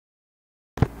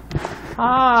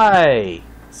Hi,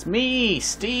 it's me,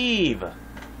 Steve.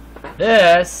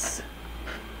 This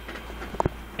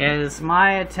is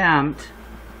my attempt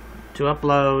to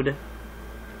upload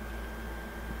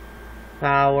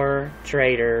Power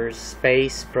Traders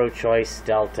Space Pro Choice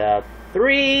Delta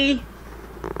 3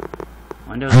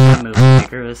 Windows Movie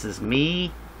Maker. This is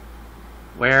me.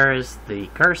 Where is the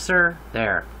cursor?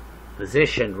 There.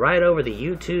 Positioned right over the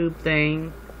YouTube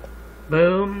thing.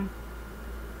 Boom.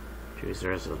 Choose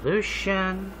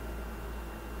resolution.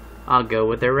 I'll go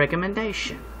with their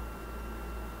recommendation.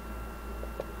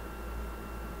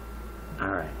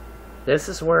 Alright. This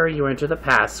is where you enter the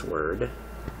password.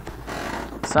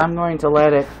 So I'm going to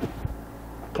let it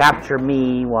capture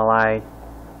me while I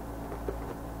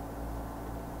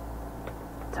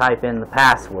type in the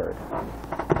password.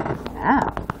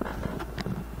 Now.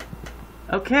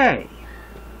 Okay.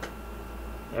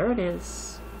 There it is.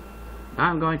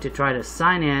 I'm going to try to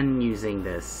sign in using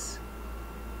this.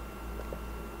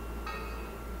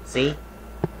 See?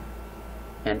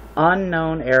 An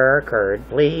unknown error occurred.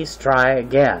 Please try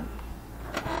again.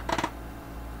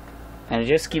 And it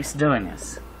just keeps doing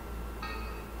this.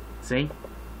 See?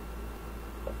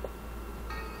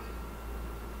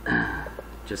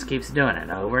 Just keeps doing it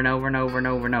over and over and over and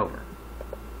over and over.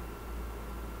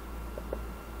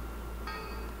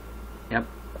 Yep.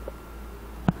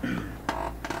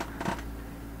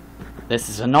 This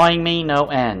is annoying me no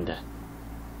end.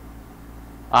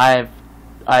 I've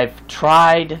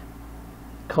tried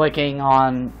clicking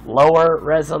on lower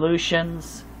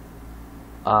resolutions.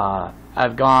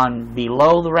 I've gone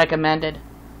below the recommended.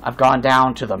 I've gone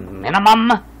down to the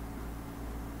minimum.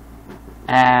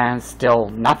 And still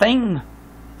nothing.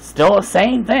 Still the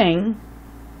same thing.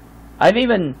 I've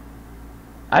even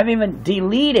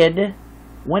deleted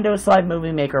Windows Live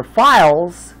Movie Maker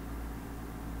files,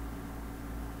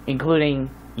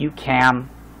 including UCam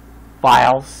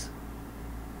files.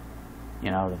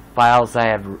 You know, the files I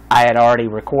had already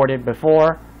recorded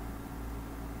before.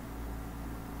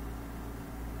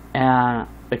 And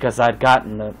because I've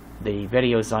gotten the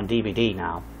videos on DVD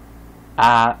now.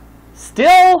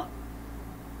 Still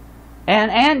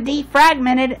and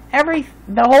defragmented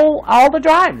all the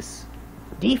drives.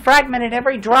 Defragmented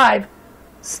every drive,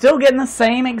 still getting the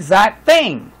same exact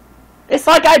thing. It's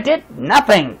like I did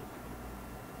nothing.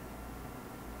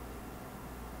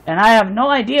 And I have no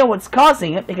idea what's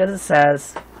causing it, because it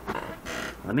says,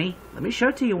 let me show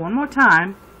it to you one more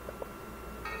time.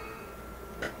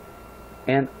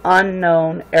 An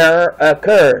unknown error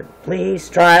occurred. Please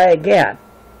try again.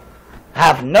 I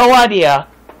have no idea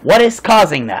what is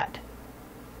causing that.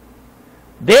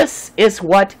 This is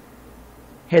what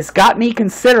has got me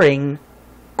considering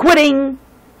quitting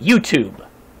YouTube.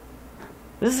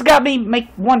 This has got me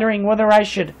wondering whether I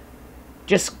should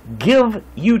just give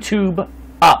YouTube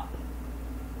up.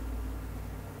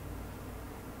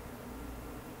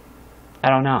 I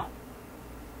don't know.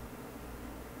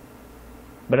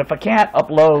 But if I can't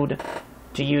upload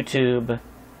to YouTube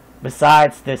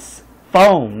besides this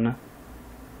phone,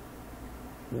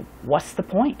 what's the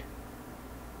point?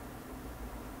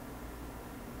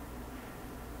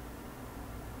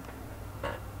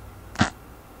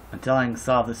 Until I can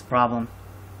solve this problem,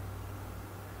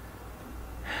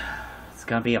 it's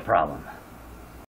gonna be a problem.